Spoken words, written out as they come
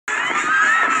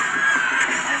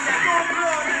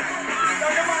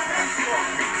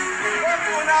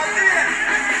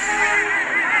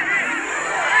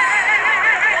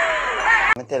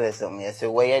you something. You see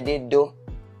what you did do?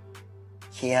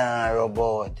 Can't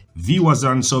robot. Viewers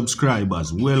and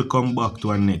subscribers, welcome back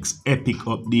to our next epic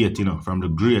update, from the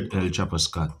great El Chopper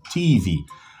Scott TV.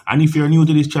 And if you're new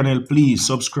to this channel, please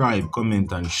subscribe,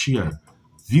 comment, and share.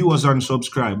 Viewers and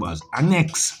subscribers, our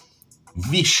next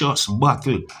vicious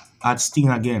battle at Sting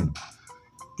again.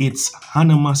 It's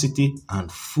animosity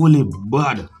and fully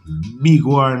bad. Big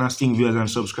war in a Sting, viewers and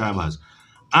subscribers.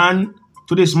 And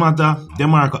to this matter,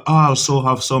 DeMarco also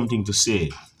have something to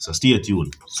say. So stay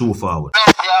tuned. So forward.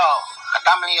 Yo,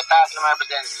 family you're talking about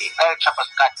presidency. El Chopper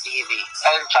Scott TV.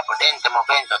 El Chopper Dente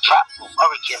Movento Trap.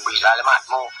 Hurricane Breeze. All the mat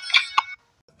move.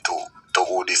 To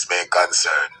who this may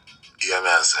concern, you hear me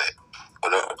I say,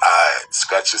 I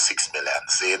scratch you 6 million,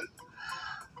 see?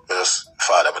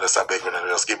 Father, I just beg you,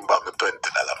 just give me back my $20,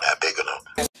 I beg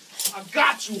you. I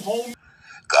got you, homie.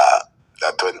 God,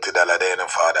 that $20 there, and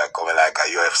Father, coming like a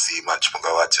UFC match, I'm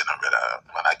going to watch it, brother.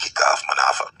 When I kick off, man,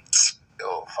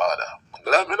 yo, Father, I'm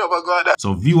glad me never got that.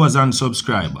 So viewers and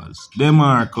subscribers,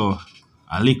 DeMarco,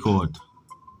 I leak out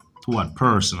to what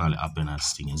personally happened at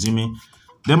Sting, you see me?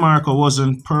 DeMarco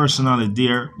wasn't personally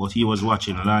there, but he was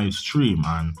watching live stream,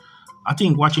 and I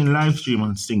think watching live stream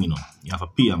and Sting, you have to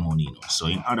pay money, So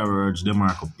in other words,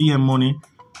 DeMarco pay money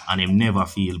and him never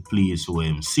feel pleased with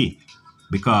him see.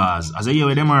 Because as I hear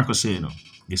what DeMarco say,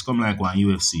 it's come like one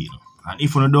UFC, And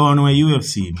if you don't know what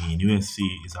UFC mean, UFC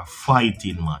is a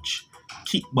fighting match,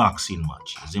 kickboxing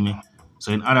match, you see me?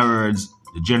 So in other words,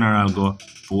 the general go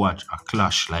to watch a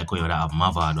clash like where you have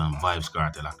Mavado and Vibes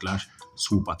Cartel a clash.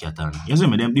 Super Cat and you see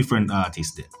me, them different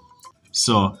artists there.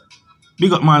 So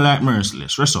big up man like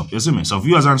Merciless, rest up, you see me. So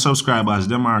viewers and subscribers,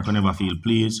 DeMarco never feel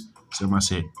pleased. So I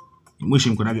say, I wish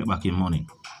him could get back his money.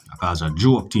 Because a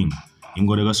joke thing. Him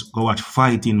go watch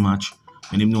fighting match.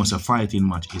 And him knows a fighting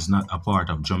match is not a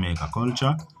part of Jamaica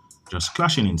culture. Just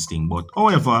clashing instinct. But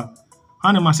however,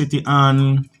 animosity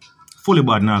and fully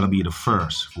bad now gonna be the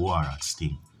first war at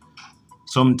Sting.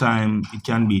 Sometimes it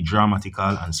can be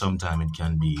dramatical and sometimes it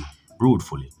can be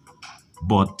brutefully.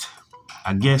 But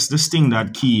I guess this thing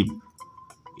that keep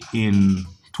in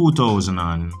 2000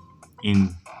 and in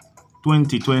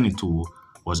 2022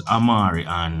 was Amari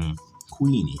and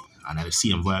Queenie. And at the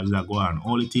same vibes that go on.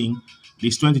 Only thing,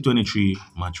 this 2023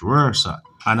 much worse.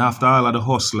 And after all of the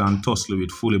hustle and tussle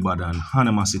with Fully Bad and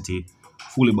animosity,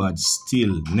 Fully Bad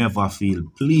still never feel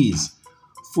pleased.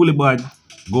 Fully Bad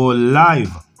go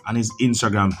live on his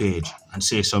Instagram page and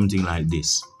say something like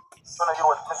this.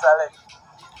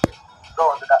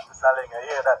 Don't do that, Mr. Laing, you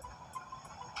hear that?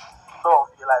 Don't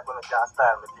feel like when you can't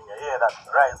stand me thing, you hear that?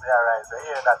 Rise, you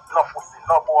hear that? No pussy,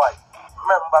 no boy.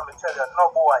 Remember me tell you,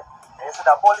 no boy. And you see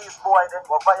the police boy, they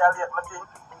go violate me thing,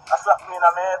 I slap me in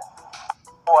the head.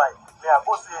 Boy, me a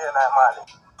go see you in the morning.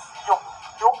 You,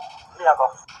 me a go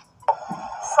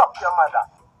suck your mother.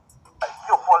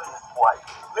 You police boy.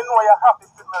 Me know you're happy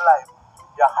to my life.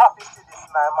 You're happy to this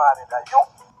in the morning. That you,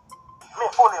 me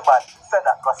Fully Bad, said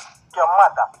that because your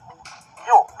mother.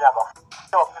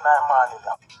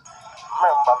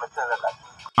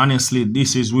 Honestly,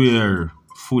 this is where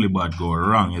Fully Bad go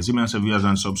wrong. You see me as viewers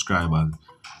and subscribers.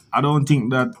 I don't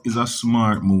think that is a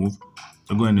smart move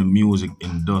to go in the music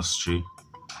industry.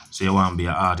 So you want to be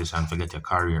an artist and forget your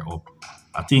career up.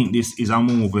 I think this is a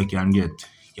move where you can get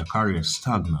your career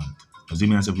stagnant. You see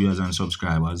me as viewers and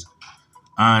subscribers.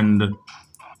 And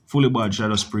Fully Bad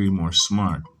should just pretty more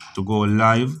smart to go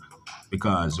live,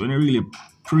 because when you really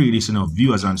this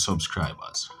viewers and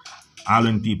subscribers, all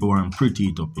when people weren't pretty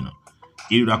it up,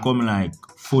 it would have come like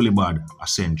Fully Bad a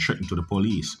send threatening to the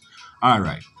police.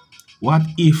 Alright, what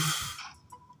if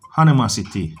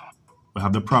animosity we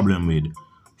have the problem with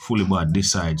Fully Bad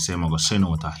decide say I'm gonna send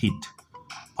out a hit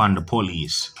on the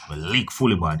police, we lick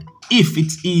Fully Bad, if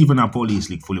it's even a police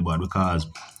lick Fully Bad, because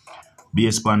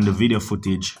based on the video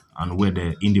footage and where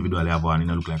the individual have on,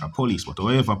 it look like a police, but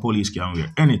however police can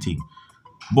wear anything.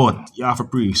 But you have to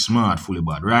pretty smart Fully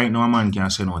Bad. Right now a man can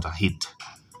send out a hit.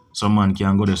 Some man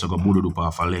can go there so go boodoo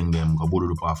off a leng them, go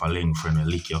boodoo off a leng friend will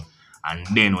lick you. And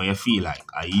then when you feel like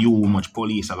you much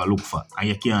police are gonna look for, and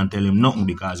you can't tell him nothing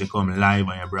because you come live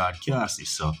and you broadcast this.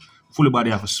 So Fully Bad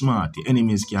have to smart. The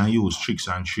enemies can use tricks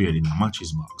and trade in the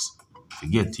matches box.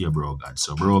 Forget your bro God.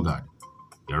 So bro God,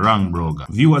 you're wrong, bro God.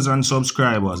 Viewers and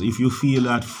subscribers, if you feel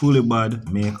that Fully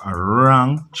Bad make a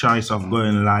wrong choice of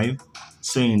going live,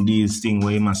 saying these things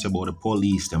where you must say about the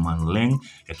police, them and Leng,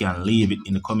 you can leave it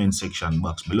in the comment section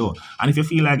box below. And if you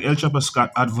feel like El Chopper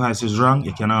Scott advice is wrong,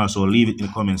 you can also leave it in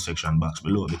the comment section box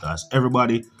below, because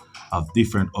everybody have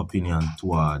different opinion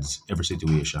towards every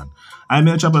situation. I'm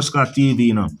El Chopper Scott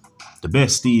TV, the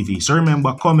best TV. So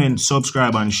remember, comment,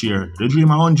 subscribe and share. The dream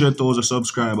of 100,000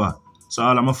 subscribers. So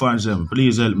all of my fans them,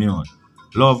 please help me out.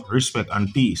 Love, respect,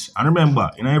 and peace. And remember,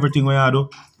 in everything we do,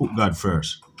 put God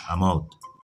first. I'm out.